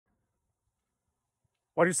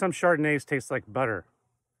Why do some Chardonnays taste like butter?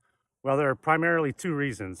 Well, there are primarily two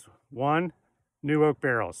reasons. One, new oak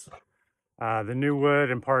barrels. The new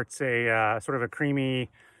wood imparts a sort of a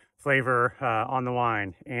creamy flavor on the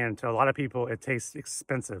wine, and to a lot of people, it tastes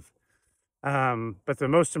expensive. But the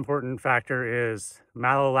most important factor is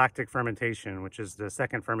malolactic fermentation, which is the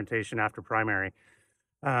second fermentation after primary,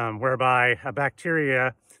 whereby a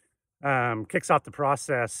bacteria kicks off the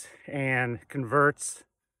process and converts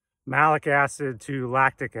malic acid to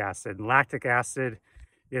lactic acid. And lactic acid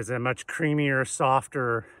is a much creamier,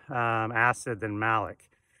 softer acid than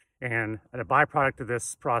malic. And a byproduct of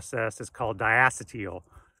this process is called diacetyl.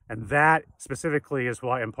 And that specifically is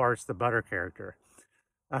what imparts the butter character.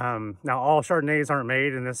 Now, all Chardonnays aren't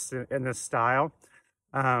made in this style,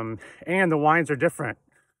 and the wines are different.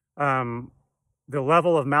 The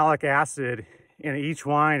level of malic acid in each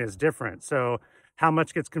wine is different. So how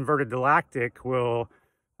much gets converted to lactic will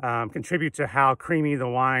contribute to how creamy the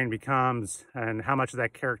wine becomes and how much of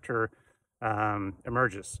that character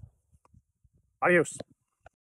emerges. Adios.